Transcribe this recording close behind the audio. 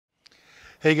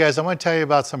Hey guys, I want to tell you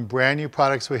about some brand new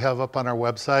products we have up on our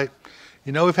website.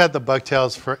 You know, we've had the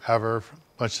Bucktails forever, for a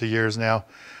bunch of years now,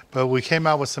 but we came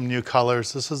out with some new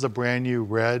colors. This is a brand new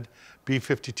red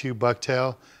B52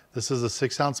 Bucktail. This is a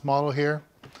 6-ounce model here.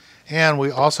 And we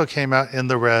also came out in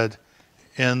the red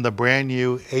in the brand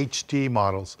new HD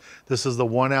models. This is the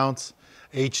 1-ounce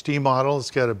HD model.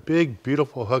 It's got a big,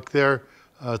 beautiful hook there.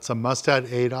 It's a Mustad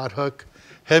 8/0 hook,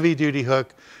 heavy duty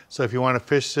hook. So if you want to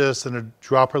fish this in a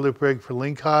dropper loop rig for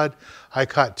lingcod, I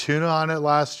caught tuna on it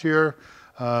last year.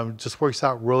 Just works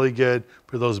out really good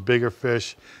for those bigger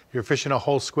fish. You're fishing a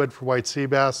whole squid for white sea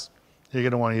bass, you're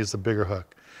going to want to use the bigger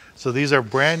hook. So these are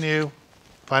brand new.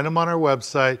 Find them on our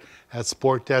website at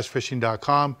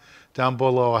sport-fishing.com. Down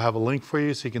below I'll have a link for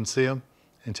you so you can see them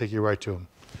and take you right to them.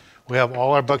 We have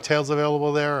all our bucktails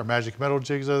available there. Our magic metal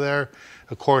jigs are there.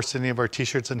 Of course, any of our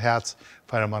t-shirts and hats,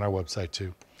 find them on our website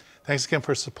too. Thanks again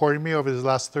for supporting me over these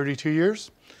last 32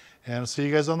 years, and I'll see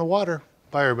you guys on the water.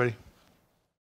 Bye, everybody.